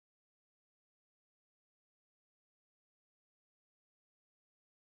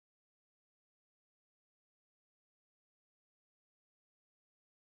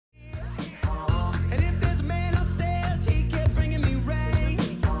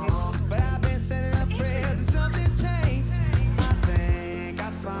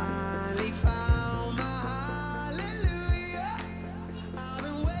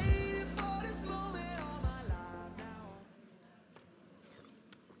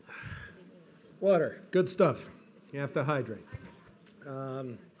Water, good stuff. You have to hydrate.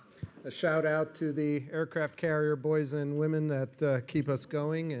 A shout out to the aircraft carrier boys and women that keep us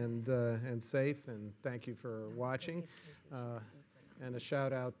going and safe, and thank you for watching. And a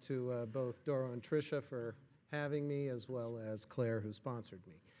shout out to both Doro and Tricia for having me, as well as Claire, who sponsored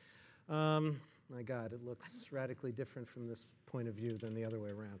me. My God, it looks radically different from this point of view than the other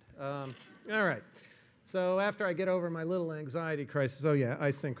way around. All right, so after I get over my little anxiety crisis, oh yeah,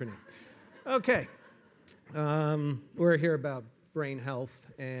 iSynchrony. Okay, we're here about brain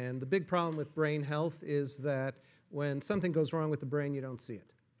health, and the big problem with brain health is that when something goes wrong with the brain, you don't see it.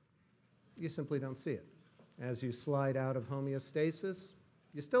 You simply don't see it. As you slide out of homeostasis,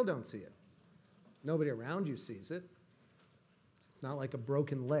 you still don't see it. Nobody around you sees it. It's not like a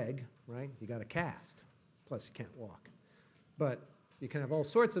broken leg, right? You got a cast, plus you can't walk. But you can have all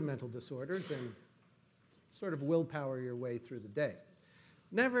sorts of mental disorders and sort of willpower your way through the day.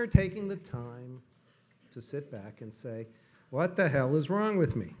 Never taking the time to sit back and say, what the hell is wrong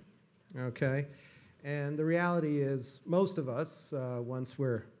with me? Okay? And the reality is, most of us, once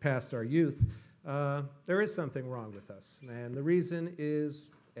we're past our youth, there is something wrong with us. And the reason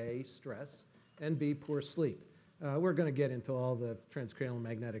is A, stress, and B, poor sleep. We're going to get into all the transcranial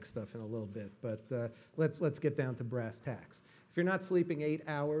magnetic stuff in a little bit, but let's get down to brass tacks. If you're not sleeping 8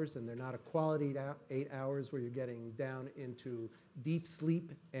 hours, and they're not a quality 8 hours where you're getting down into deep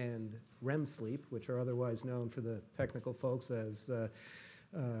sleep and REM sleep, which are otherwise known for the technical folks as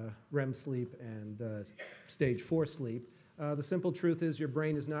REM sleep and stage 4 sleep, the simple truth is your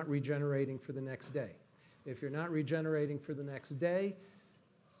brain is not regenerating for the next day. If you're not regenerating for the next day,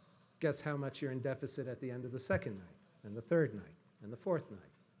 guess how much you're in deficit at the end of the second night, and the third night, and the fourth night?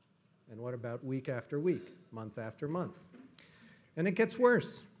 And what about week after week, month after month? And it gets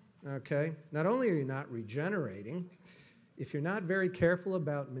worse, okay? Not only are you not regenerating, if you're not very careful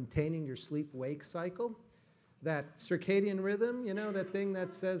about maintaining your sleep-wake cycle, that circadian rhythm, you know, that thing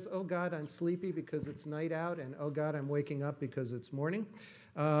that says, oh God, I'm sleepy because it's night out, and oh God, I'm waking up because it's morning,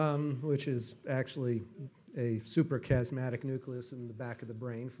 which is actually a suprachiasmatic nucleus in the back of the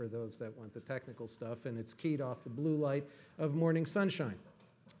brain for those that want the technical stuff, and it's keyed off the blue light of morning sunshine.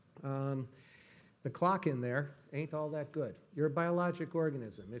 The clock in there ain't all that good. You're a biologic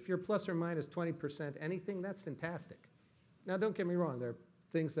organism. If you're plus or minus 20% anything, that's fantastic. Now, don't get me wrong. There are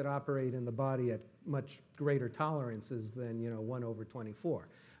things that operate in the body at much greater tolerances than, 1/24,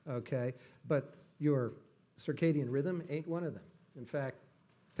 okay? But your circadian rhythm ain't one of them. In fact,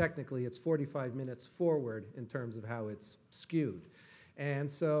 technically, it's 45 minutes forward in terms of how it's skewed.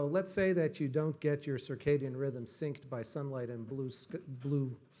 And so let's say that you don't get your circadian rhythm synced by sunlight and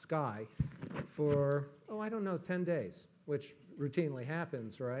blue sky for, 10 days, which routinely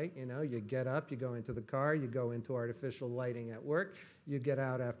happens, right? You get up, you go into the car, you go into artificial lighting at work, you get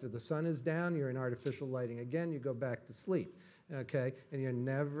out after the sun is down, you're in artificial lighting again, you go back to sleep, okay? And you're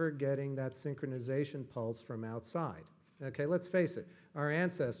never getting that synchronization pulse from outside. Okay, let's face it, our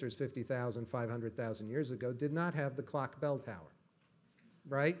ancestors 50,000, 500,000 years ago did not have the clock bell tower,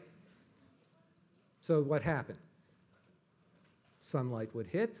 right? So what happened? Sunlight would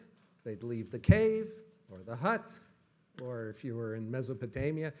hit, they'd leave the cave or the hut, or if you were in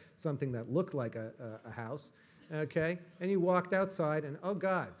Mesopotamia, something that looked like a house, okay? And you walked outside and, oh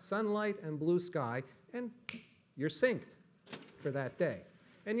God, sunlight and blue sky, and you're synced for that day.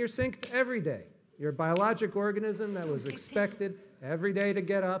 And you're synced every day. You're a biologic organism that was expected every day to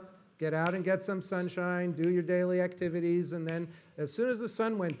get up, get out and get some sunshine, do your daily activities, and then as soon as the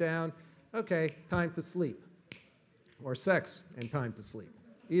sun went down, okay, time to sleep. Or sex and time to sleep.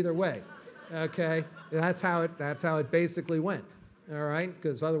 Either way, okay? That's how it basically went, all right?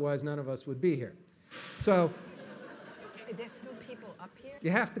 Because otherwise none of us would be here. So there's still people up here? You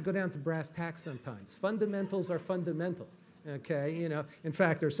have to go down to brass tacks sometimes. Fundamentals are fundamental, okay? In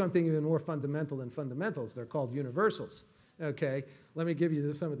fact, there's something even more fundamental than fundamentals. They're called universals, okay? Let me give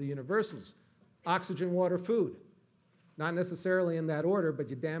you some of the universals. Oxygen, water, food. Not necessarily in that order, but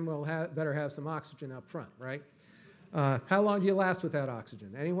you damn well better have some oxygen up front, right? How long do you last without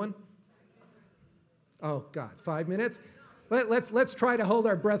oxygen? Anyone? Oh, God, 5 minutes? Let's try to hold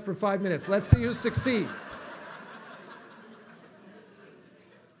our breath for 5 minutes. Let's see who succeeds.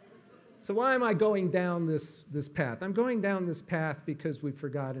 So why am I going down this path? I'm going down this path because we've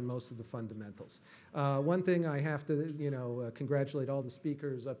forgotten most of the fundamentals. One thing I have to congratulate all the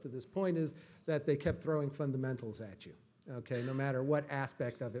speakers up to this point is that they kept throwing fundamentals at you. Okay, no matter what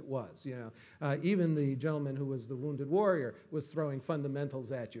aspect of it was, even the gentleman who was the wounded warrior was throwing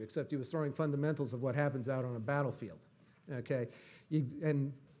fundamentals at you, except he was throwing fundamentals of what happens out on a battlefield. Okay,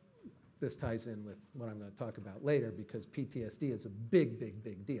 and this ties in with what I'm going to talk about later because PTSD is a big, big,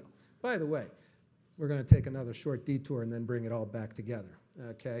 big deal. By the way, we're going to take another short detour and then bring it all back together,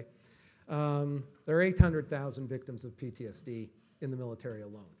 okay? There are 800,000 victims of PTSD in the military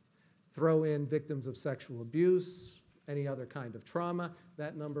alone. Throw in victims of sexual abuse, any other kind of trauma,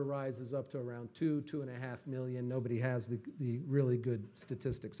 that number rises up to around 2.5 million. Nobody has the really good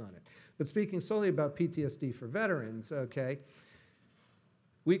statistics on it. But speaking solely about PTSD for veterans, okay,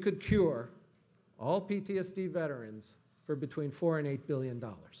 we could cure all PTSD veterans for between $4 and $8 billion,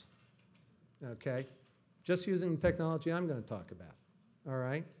 okay? Just using the technology I'm going to talk about, all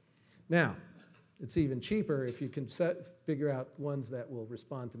right? Now, it's even cheaper if you can figure out ones that will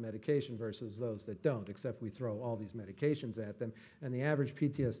respond to medication versus those that don't, except we throw all these medications at them. And the average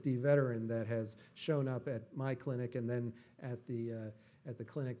PTSD veteran that has shown up at my clinic and then at the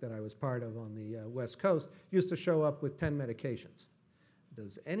clinic that I was part of on the West Coast used to show up with 10 medications.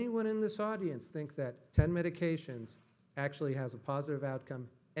 Does anyone in this audience think that 10 medications actually has a positive outcome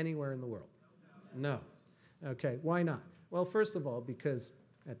anywhere in the world? No. Okay, why not? Well, first of all, because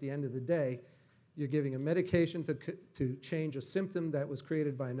at the end of the day, you're giving a medication to change a symptom that was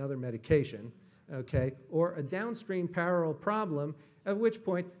created by another medication, okay, or a downstream parallel problem, at which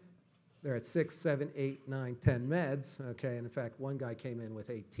point they're at 6, 7, 8, 9, 10 meds, okay, and in fact, one guy came in with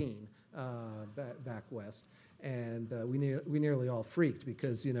 18 back west, and we nearly all freaked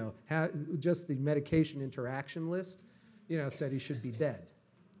because, you know, just the medication interaction list, you know, said he should be dead.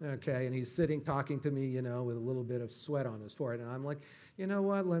 Okay, and he's sitting talking to me, you know, with a little bit of sweat on his forehead. And I'm like, you know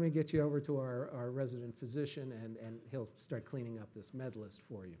what, let me get you over to our resident physician, and he'll start cleaning up this med list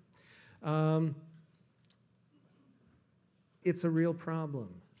for you. It's a real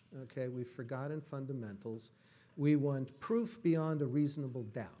problem, okay? We've forgotten fundamentals. We want proof beyond a reasonable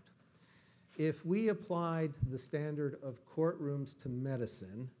doubt. If we applied the standard of courtrooms to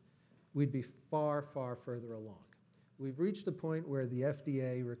medicine, we'd be far, far further along. We've reached a point where the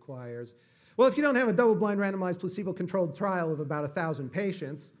FDA requires, well, if you don't have a double-blind randomized placebo-controlled trial of about 1,000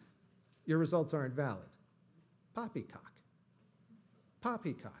 patients, your results aren't valid. Poppycock.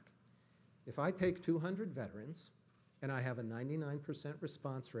 Poppycock. If I take 200 veterans and I have a 99%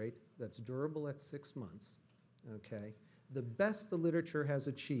 response rate that's durable at 6 months, okay, the best the literature has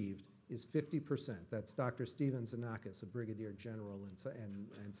achieved is 50%. That's Dr. Steven Xenakis, a brigadier general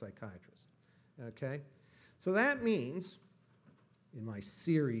and psychiatrist, okay? So that means, in my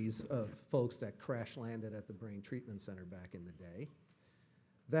series of folks that crash landed at the Brain Treatment Center back in the day,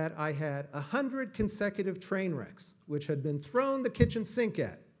 that I had 100 consecutive train wrecks, which had been thrown the kitchen sink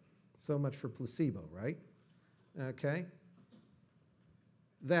at. So much for placebo, right? Okay?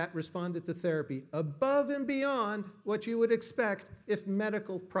 That responded to therapy above and beyond what you would expect if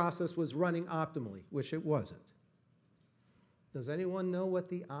medical process was running optimally, which it wasn't. Does anyone know what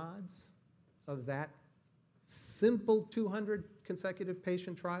the odds of that simple 200 consecutive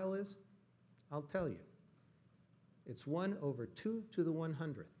patient trial is? I'll tell you. It's 1 over 2 to the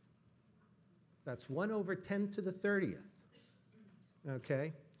 100th. That's 1 over 10 to the 30th.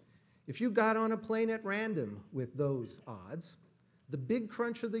 Okay? If you got on a plane at random with those odds, the big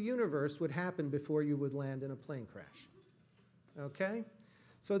crunch of the universe would happen before you would land in a plane crash. Okay?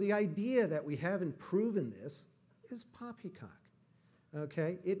 So the idea that we haven't proven this is poppycock.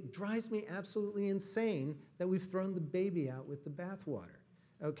 Okay? It drives me absolutely insane that we've thrown the baby out with the bathwater.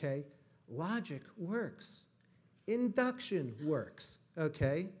 Okay? Logic works. Induction works.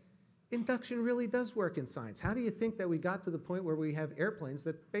 Okay? Induction really does work in science. How do you think that we got to the point where we have airplanes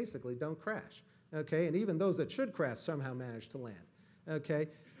that basically don't crash? Okay? And even those that should crash somehow manage to land. Okay?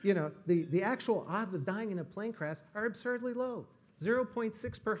 You know, the actual odds of dying in a plane crash are absurdly low.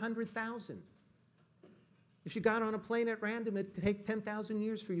 0.6 per 100,000. If you got on a plane at random, it'd take 10,000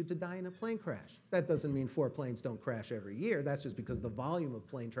 years for you to die in a plane crash. That doesn't mean 4 planes don't crash every year. That's just because the volume of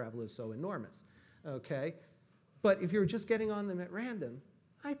plane travel is so enormous. Okay? But if you're just getting on them at random,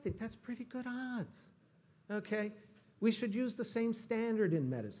 I think that's pretty good odds. Okay? We should use the same standard in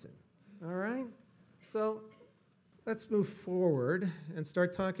medicine. All right? So let's move forward and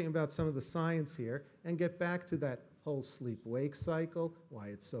start talking about some of the science here and get back to that whole sleep-wake cycle, why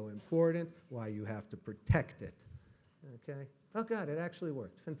it's so important, why you have to protect it. Okay? Oh, God, it actually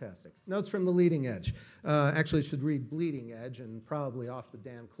worked. Fantastic. Notes from the leading edge. Actually, should read bleeding edge and probably off the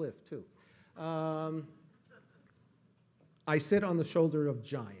damn cliff, too. I sit on the shoulder of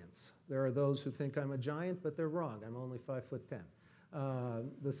giants. There are those who think I'm a giant, but they're wrong. I'm only 5'10".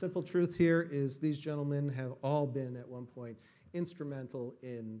 The simple truth here is these gentlemen have all been, at one point, instrumental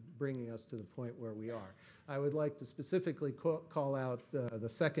in bringing us to the point where we are. I would like to specifically call out the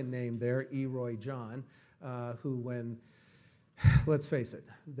second name there, E. Roy John, who when let's face it,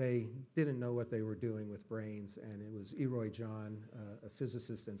 they didn't know what they were doing with brains, and it was Eroy John, a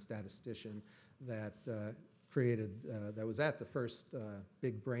physicist and statistician, that that was at the first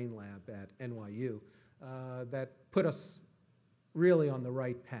big brain lab at NYU, that put us really on the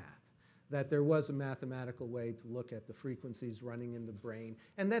right path, that there was a mathematical way to look at the frequencies running in the brain,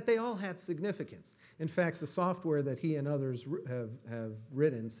 and that they all had significance. In fact, the software that he and others have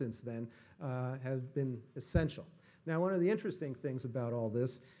written since then has been essential. Now, one of the interesting things about all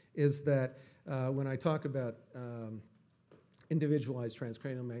this is that when I talk about individualized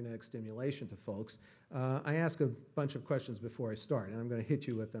transcranial magnetic stimulation to folks, I ask a bunch of questions before I start, and I'm going to hit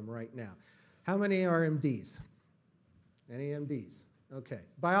you with them right now. How many are MDs? Any MDs? Okay.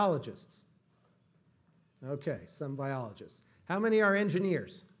 Biologists? Okay, some biologists. How many are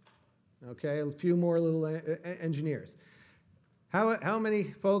engineers? Okay, a few more little engineers. How many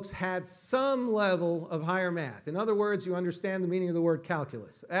folks had some level of higher math? In other words, you understand the meaning of the word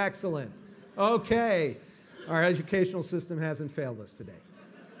calculus. Excellent. Okay. Our educational system hasn't failed us today.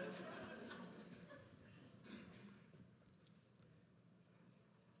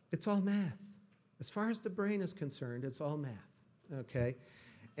 It's all math. As far as the brain is concerned, it's all math. Okay?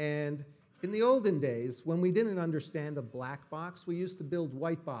 And in the olden days, when we didn't understand a black box, we used to build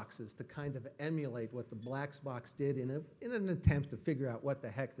white boxes to kind of emulate what the black box did in an attempt to figure out what the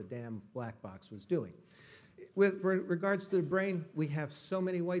heck the damn black box was doing. With regards to the brain, we have so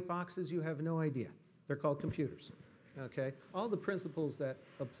many white boxes, you have no idea. They're called computers. Okay? All the principles that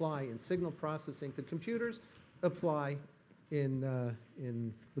apply in signal processing to computers apply in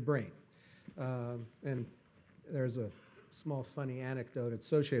the brain. And there's a small funny anecdote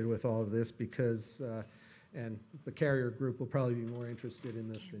associated with all of this because, and the carrier group will probably be more interested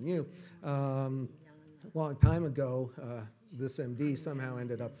in this than you. A long time ago, this MD somehow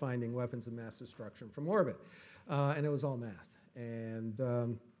ended up finding weapons of mass destruction from orbit, and it was all math. And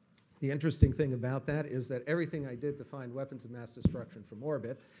the interesting thing about that is that everything I did to find weapons of mass destruction from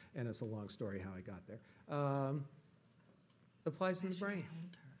orbit, and it's a long story how I got there, applies in the brain.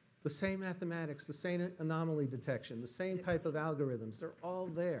 The same mathematics, the same anomaly detection, the same type of algorithms, they're all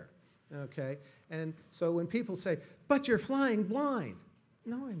there, okay? And so when people say, but you're flying blind,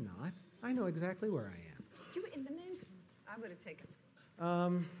 no, I'm not. I know exactly where I am. You were in the men's room. I would have taken.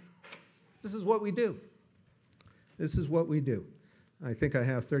 This is what we do. This is what we do. I think I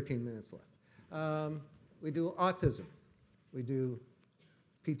have 13 minutes left. We do autism. We do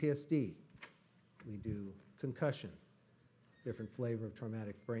PTSD. We do concussion. Different flavor of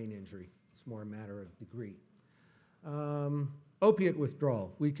traumatic brain injury. It's more a matter of degree. Opiate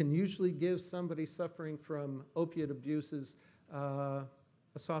withdrawal. We can usually give somebody suffering from opiate abuses a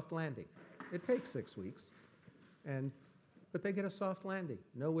soft landing. It takes 6 weeks, but they get a soft landing.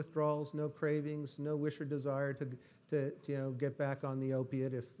 No withdrawals, no cravings, no wish or desire to get back on the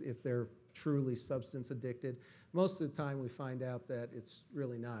opiate if they're truly substance addicted. Most of the time we find out that it's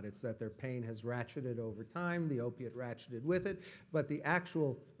really not. It's that their pain has ratcheted over time, the opiate ratcheted with it, but the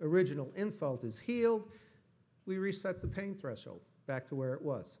actual original insult is healed. We reset the pain threshold back to where it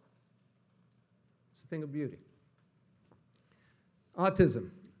was. It's a thing of beauty.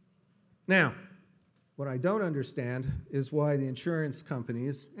 Autism. Now, what I don't understand is why the insurance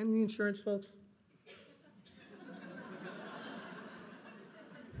companies, and the insurance folks?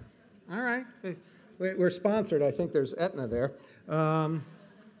 All right. We're sponsored. I think there's Aetna there. I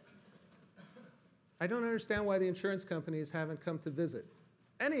don't understand why the insurance companies haven't come to visit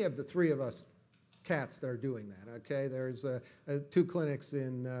any of the three of us cats that are doing that. Okay, there's 2 clinics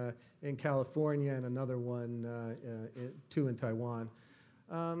in California and another one, 2 in Taiwan.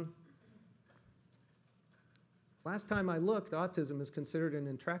 Last time I looked, autism is considered an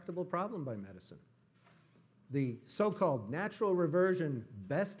intractable problem by medicine. The so-called natural reversion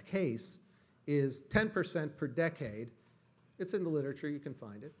best case is 10% per decade. It's in the literature, you can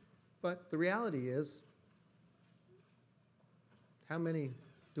find it. But the reality is, how many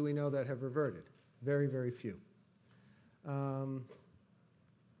do we know that have reverted? Very, very few.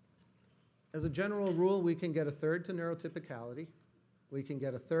 As a general rule, we can get 1/3 to neurotypicality. We can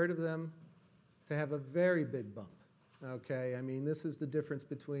get 1/3 of them to have a very big bump. Okay, I mean, this is the difference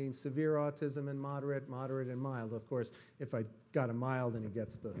between severe autism and moderate, moderate and mild. Of course, if I got a mild and he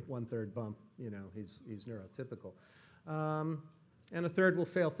gets the 1/3 bump, he's neurotypical. And 1/3 will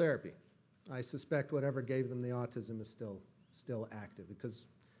fail therapy. I suspect whatever gave them the autism is still active because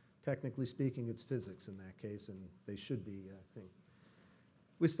technically speaking, it's physics in that case, and they should be thing.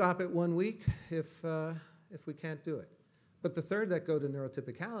 We stop at 1 week if we can't do it. But the third that go to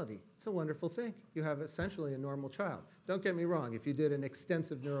neurotypicality, it's a wonderful thing. You have essentially a normal child. Don't get me wrong, if you did an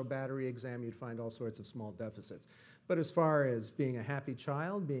extensive neurobattery exam, you'd find all sorts of small deficits. But as far as being a happy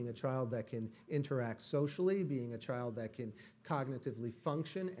child, being a child that can interact socially, being a child that can cognitively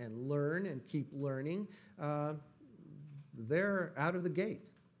function and learn and keep learning, they're out of the gate.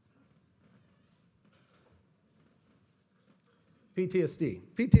 PTSD.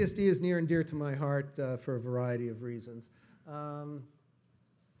 PTSD is near and dear to my heart for a variety of reasons.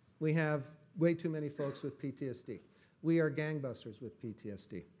 We have way too many folks with PTSD. We are gangbusters with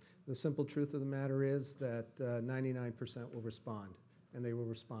PTSD. The simple truth of the matter is that 99% will respond, and they will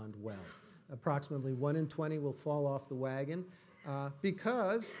respond well. Approximately 1 in 20 will fall off the wagon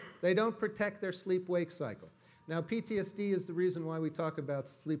because they don't protect their sleep-wake cycle. Now, PTSD is the reason why we talk about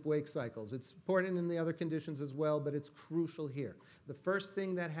sleep-wake cycles. It's important in the other conditions as well, but it's crucial here. The first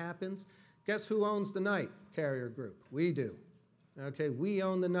thing that happens, guess who owns the night? Carrier group. We do. Okay, we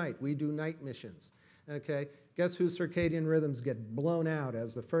own the night. We do night missions. Okay, guess whose circadian rhythms get blown out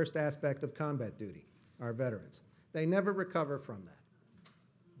as the first aspect of combat duty? Our veterans. They never recover from that.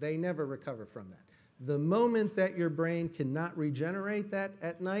 They never recover from that. The moment that your brain cannot regenerate that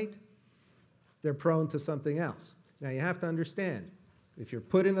at night, they're prone to something else. Now, you have to understand, if you're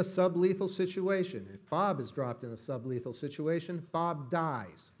put in a sublethal situation, if Bob is dropped in a sublethal situation, Bob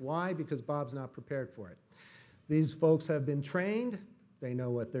dies. Why? Because Bob's not prepared for it. These folks have been trained. They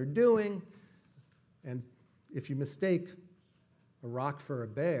know what they're doing. And if you mistake a rock for a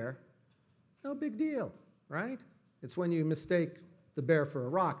bear, no big deal, right? It's when you mistake the bear for a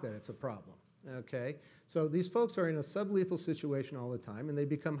rock that it's a problem, okay? So these folks are in a sublethal situation all the time, and they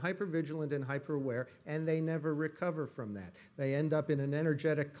become hypervigilant and hyper-aware, and they never recover from that. They end up in an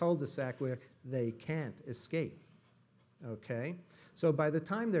energetic cul-de-sac where they can't escape, okay? So by the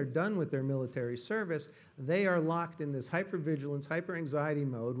time they're done with their military service, they are locked in this hypervigilance, hyper-anxiety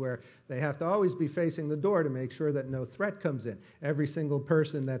mode where they have to always be facing the door to make sure that no threat comes in. Every single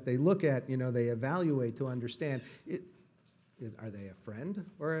person that they look at, you know, they evaluate to understand, are they a friend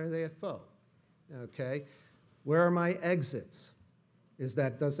or are they a foe? Okay, where are my exits? Does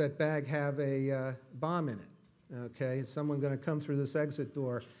that bag have a bomb in it? Okay, is someone going to come through this exit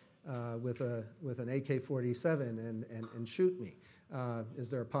door with an AK-47 and shoot me? Is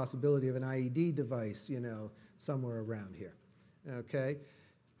there a possibility of an IED device, you know, somewhere around here? Okay,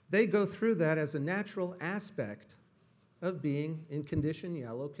 they go through that as a natural aspect of being in condition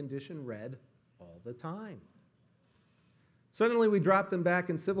yellow, condition red all the time. Suddenly we drop them back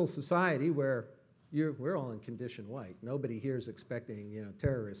in civil society where we're all in condition white. Nobody here is expecting, you know,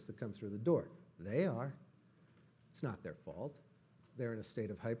 terrorists to come through the door. They are. It's not their fault. They're in a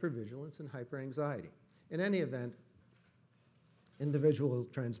state of hypervigilance and hyperanxiety. In any event, individual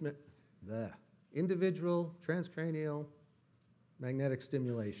transcranial magnetic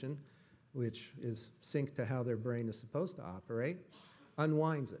stimulation, which is synced to how their brain is supposed to operate,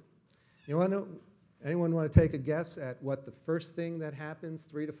 unwinds it. Anyone want to take a guess at what the first thing that happens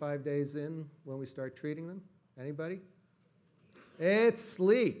 3 to 5 days in when we start treating them? Anybody? It's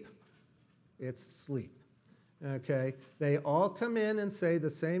sleep. It's sleep. Okay? They all come in and say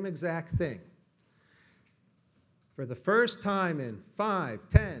the same exact thing. For the first time in 5,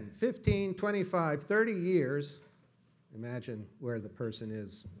 10, 15, 25, 30 years, imagine where the person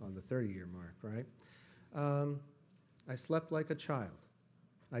is on the 30-year mark, right? I slept like a child.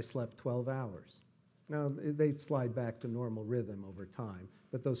 I slept 12 hours. Now, they slide back to normal rhythm over time,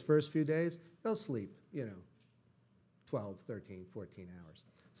 but those first few days, they'll sleep, you know, 12, 13, 14 hours.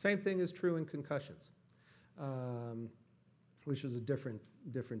 Same thing is true in concussions, which is a different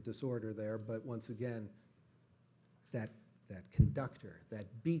disorder there, but once again, that conductor, that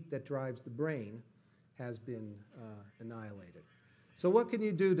beat that drives the brain has been annihilated. So what can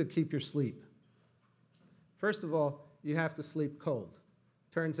you do to keep your sleep? First of all, you have to sleep cold.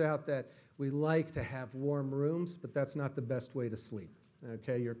 Turns out that we like to have warm rooms, but that's not the best way to sleep.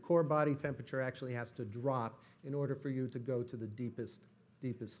 Okay, your core body temperature actually has to drop in order for you to go to the deepest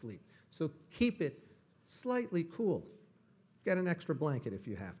sleep. So keep it slightly cool. Get an extra blanket if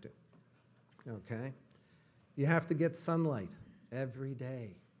you have to. Okay? You have to get sunlight every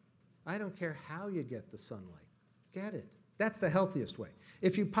day. I don't care how you get the sunlight. Get it. That's the healthiest way.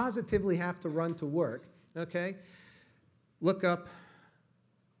 If you positively have to run to work, okay, look up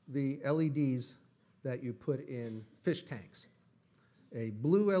the LEDs that you put in fish tanks. A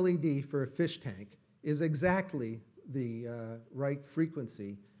blue LED for a fish tank is exactly the right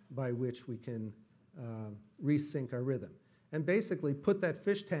frequency by which we can resync our rhythm. And basically put that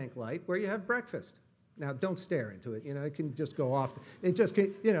fish tank light where you have breakfast. Now, don't stare into it. You know, it can just go off. It just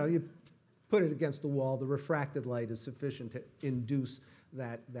can, you know, you put it against the wall, the refracted light is sufficient to induce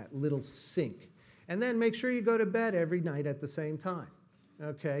that little sync. And then make sure you go to bed every night at the same time,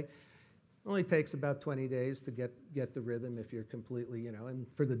 okay? Only takes about 20 days to get the rhythm if you're completely, and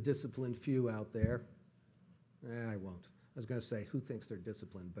for the disciplined few out there, I won't. I was going to say, who thinks they're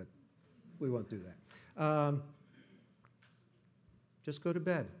disciplined, but we won't do that. Just go to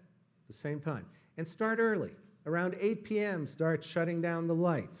bed at the same time. And start early. Around 8 p.m., start shutting down the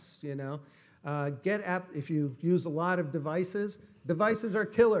lights, if you use a lot of devices are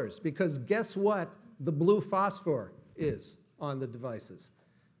killers, because guess what the blue phosphor is on the devices?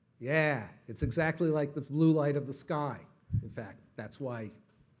 Yeah, it's exactly like the blue light of the sky. In fact, that's why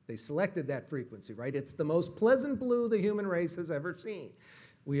they selected that frequency, right? It's the most pleasant blue the human race has ever seen.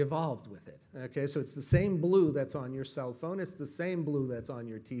 We evolved with it, okay? So it's the same blue that's on your cell phone, it's the same blue that's on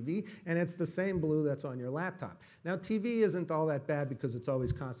your TV, and it's the same blue that's on your laptop. Now, TV isn't all that bad because it's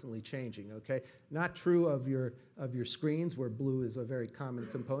always constantly changing, okay? Not true of your screens, where blue is a very common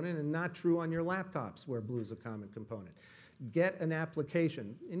component, and not true on your laptops, where blue is a common component. Get an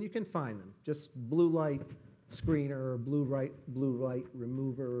application, and you can find them. Just blue light screener or blue light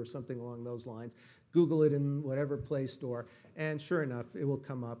remover or something along those lines. Google it in whatever Play Store, and sure enough, it will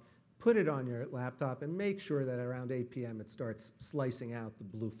come up. Put it on your laptop and make sure that around 8 p.m. it starts slicing out the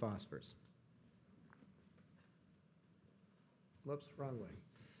blue phosphors. Whoops, wrong way.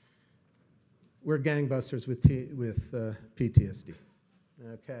 We're gangbusters with PTSD,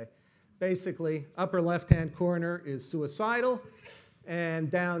 okay? Basically, upper left-hand corner is suicidal,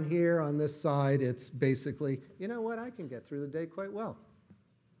 and down here on this side, it's basically, you know what, I can get through the day quite well.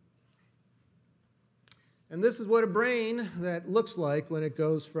 And this is what a brain that looks like when it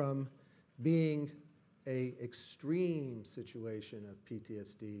goes from being an extreme situation of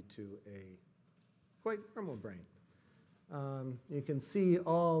PTSD to a quite normal brain. You can see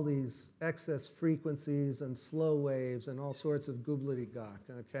all these excess frequencies and slow waves and all sorts of gobbledygook,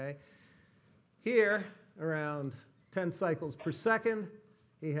 okay? Here, around 10 cycles per second,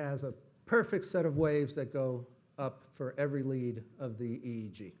 he has a perfect set of waves that go up for every lead of the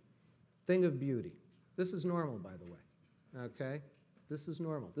EEG. Thing of beauty. This is normal, by the way, okay? This is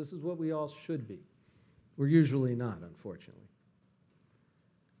normal. This is what we all should be. We're usually not, unfortunately.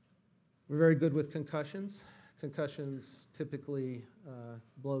 We're very good with concussions. Concussions typically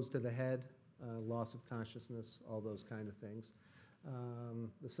blows to the head, loss of consciousness, all those kind of things.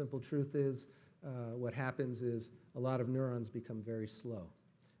 The simple truth is what happens is a lot of neurons become very slow.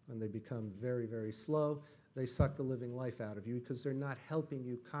 When they become very, very slow, they suck the living life out of you because they're not helping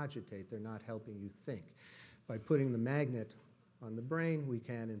you cogitate. They're not helping you think. By putting the magnet on the brain, we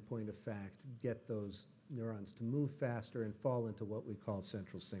can, in point of fact, get those neurons to move faster and fall into what we call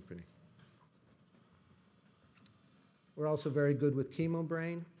central synchrony. We're also very good with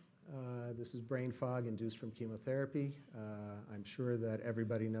chemobrain. This is brain fog induced from chemotherapy. I'm sure that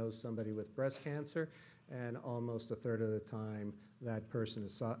everybody knows somebody with breast cancer, and almost a third of the time that person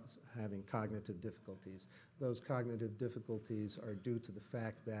is having cognitive difficulties. Those cognitive difficulties are due to the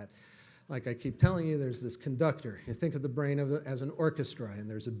fact that, like I keep telling you, there's this conductor. You think of the brain as an orchestra, and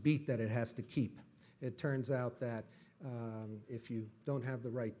there's a beat that it has to keep. It turns out that if you don't have the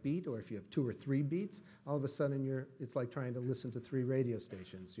right beat, or if you have 2 or 3 beats, all of a sudden it's like trying to listen to 3 radio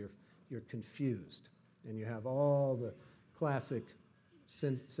stations. You're confused, and you have all the classic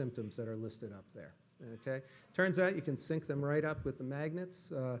symptoms that are listed up there. Okay? Turns out you can sync them right up with the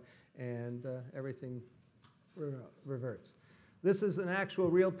magnets, and everything reverts. This is an actual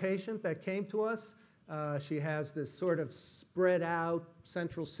real patient that came to us. She has this sort of spread out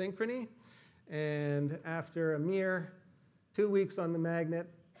central synchrony, and after a mere 2 weeks on the magnet,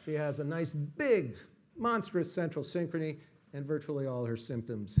 she has a nice big monstrous central synchrony, and virtually all her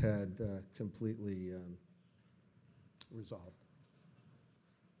symptoms had completely resolved.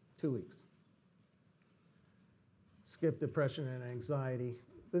 2 weeks. Skip depression and anxiety.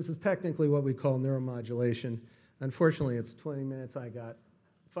 This is technically what we call neuromodulation. Unfortunately, it's 20 minutes. I got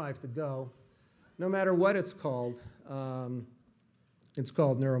 5 to go. No matter what it's called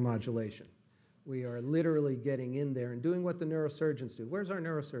neuromodulation. We are literally getting in there and doing what the neurosurgeons do. Where's our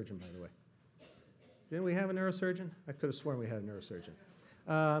neurosurgeon, by the way? Didn't we have a neurosurgeon? I could have sworn we had a neurosurgeon.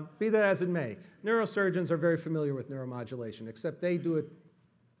 Be that as it may, neurosurgeons are very familiar with neuromodulation, except they do it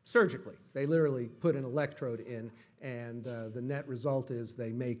surgically. They literally put an electrode in, and the net result is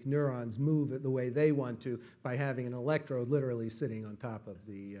they make neurons move the way they want to by having an electrode literally sitting on top of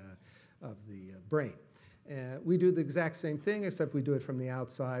the brain. We do the exact same thing, except we do it from the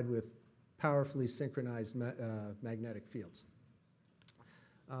outside with powerfully synchronized magnetic fields.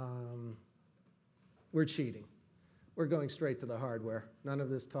 We're cheating. we're going straight to the hardware. None of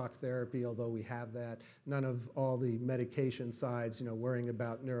this talk therapy, although we have that. None of all the medication sides, worrying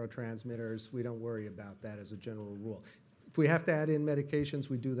about neurotransmitters. We don't worry about that as a general rule. If we have to add in medications,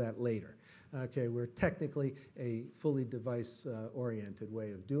 we do that later. Okay, we're technically a fully device-oriented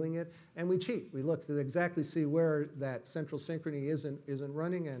way of doing it, and we cheat. We look to exactly see where that central synchrony isn't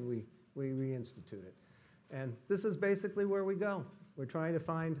running, and we reinstitute it. And this is basically where we go. We're trying to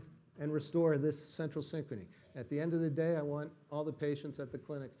find and restore this central synchrony. At the end of the day, I want all the patients at the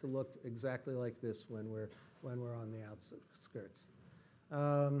clinic to look exactly like this when we're on the outskirts.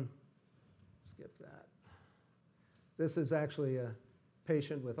 Skip that. This is actually a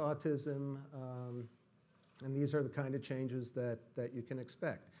patient with autism, and these are the kind of changes that you can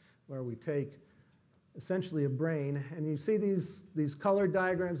expect, where we take essentially a brain, and you see these colored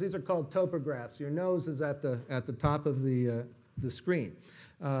diagrams. These are called topographs. Your nose is at the top of the screen.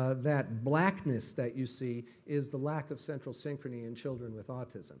 That blackness that you see is the lack of central synchrony in children with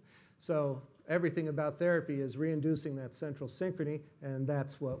autism. So everything about therapy is reinducing that central synchrony, and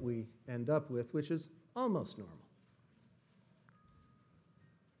that's what we end up with, which is almost normal.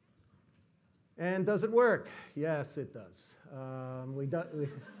 And does it work? Yes, it does.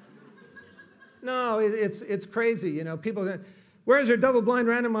 No, it's crazy. People, where's your double-blind,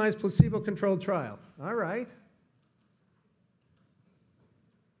 randomized, placebo-controlled trial? All right.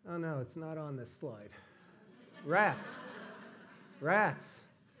 Oh, no, it's not on this slide. Rats. Rats.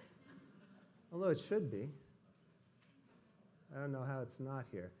 Although it should be. I don't know how it's not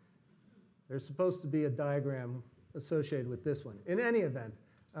here. There's supposed to be a diagram associated with this one. In any event,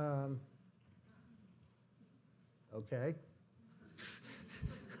 okay.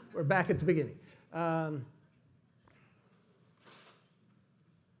 We're back at the beginning. I'll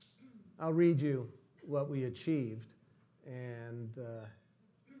read you what we achieved. And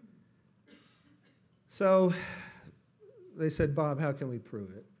so they said, Bob, how can we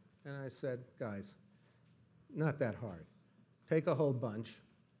prove it? And I said, guys, not that hard. Take a whole bunch.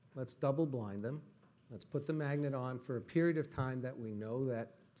 Let's double blind them. Let's put the magnet on for a period of time that we know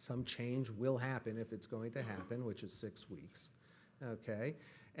that some change will happen if it's going to happen, which is 6 weeks. Okay?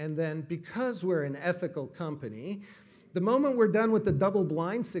 And then because we're an ethical company, the moment we're done with the double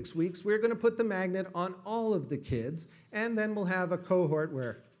blind 6 weeks, we're going to put the magnet on all of the kids, and then we'll have a cohort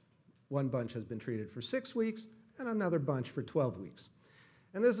where one bunch has been treated for 6 weeks and another bunch for 12 weeks.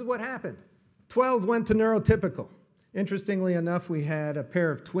 And this is what happened. 12 went to neurotypical. Interestingly enough, we had a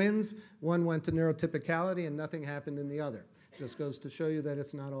pair of twins. One went to neurotypicality and nothing happened in the other. Just goes to show you that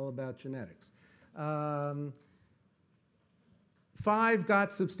it's not all about genetics. 5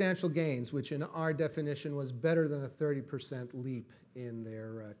 got substantial gains, which in our definition was better than a 30% leap in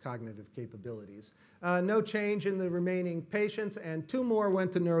their cognitive capabilities. No change in the remaining patients, and 2 more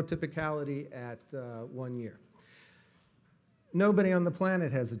went to neurotypicality at 1 year. Nobody on the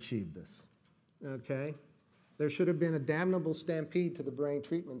planet has achieved this, okay? There should have been a damnable stampede to the Brain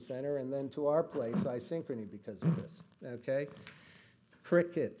Treatment Center and then to our place, iSynchrony, because of this, okay?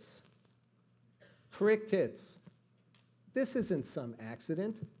 Crickets. Crickets. This isn't some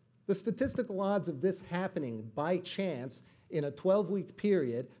accident. The statistical odds of this happening by chance in a 12-week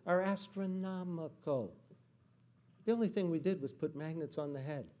period are astronomical. The only thing we did was put magnets on the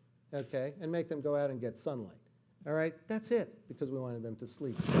head, okay, and make them go out and get sunlight. All right, that's it, because we wanted them to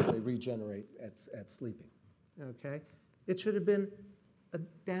sleep, because they regenerate at sleeping. Okay? It should have been a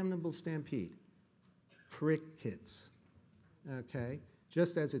damnable stampede. Crickets. Okay?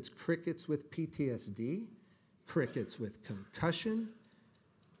 Just as it's crickets with PTSD, crickets with concussion,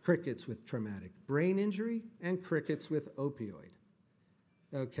 crickets with traumatic brain injury, and crickets with opioid.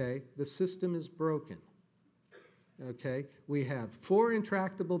 Okay? The system is broken. Okay? We have 4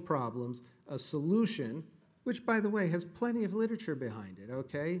 intractable problems, a solution, which, by the way, has plenty of literature behind it,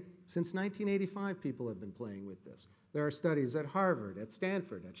 okay? Since 1985, people have been playing with this. There are studies at Harvard, at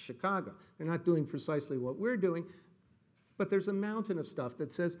Stanford, at Chicago. They're not doing precisely what we're doing, but there's a mountain of stuff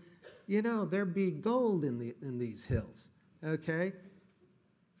that says, there be gold in these hills, okay?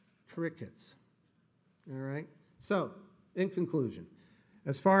 Crickets, all right? So, in conclusion,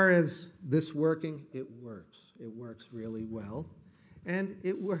 as far as this working, it works. It works really well, and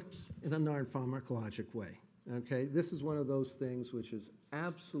it works in a non-pharmacologic way. Okay, this is one of those things which is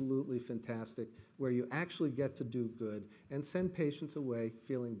absolutely fantastic, where you actually get to do good and send patients away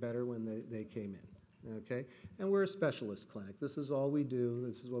feeling better when they came in. Okay, and we're a specialist clinic. This is all we do.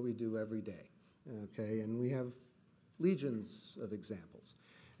 This is what we do every day. Okay, and we have legions of examples.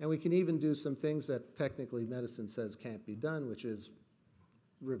 And we can even do some things that technically medicine says can't be done, which is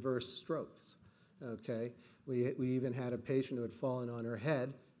reverse strokes. Okay, we even had a patient who had fallen on her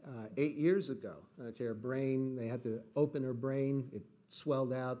head 8 years ago. Okay, her brain, they had to open her brain. It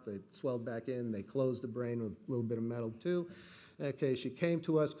swelled out, they swelled back in, they closed the brain with a little bit of metal too. Okay, she came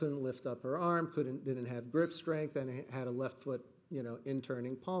to us, couldn't lift up her arm, didn't have grip strength, and had a left foot,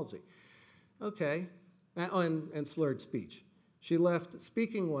 in-turning palsy. Okay, and slurred speech. She left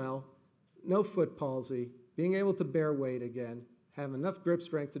speaking well, no foot palsy, being able to bear weight again, have enough grip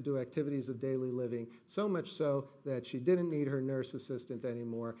strength to do activities of daily living, so much so that she didn't need her nurse assistant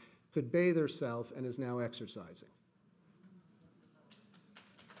anymore, could bathe herself, and is now exercising.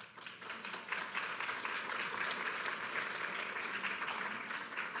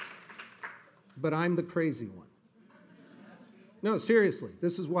 But I'm the crazy one. No, seriously,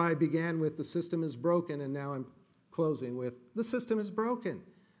 this is why I began with the system is broken, and now I'm closing with the system is broken,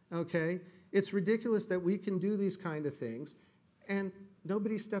 okay? It's ridiculous that we can do these kind of things, and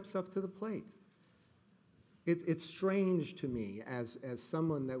nobody steps up to the plate. It's strange to me as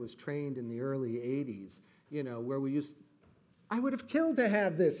someone that was trained in the early 80s, where I would have killed to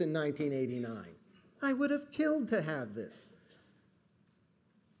have this in 1989. I would have killed to have this.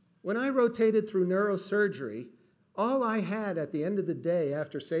 When I rotated through neurosurgery, all I had at the end of the day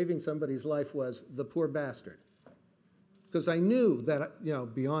after saving somebody's life was the poor bastard. Because I knew that,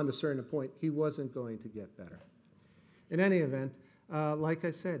 beyond a certain point, he wasn't going to get better. In any event, like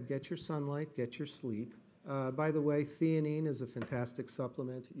I said, get your sunlight, get your sleep. By the way, theanine is a fantastic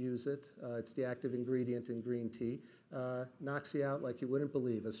supplement. Use it. It's the active ingredient in green tea. Knocks you out like you wouldn't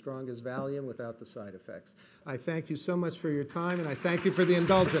believe, as strong as Valium without the side effects. I thank you so much for your time, and I thank you for the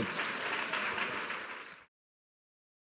indulgence.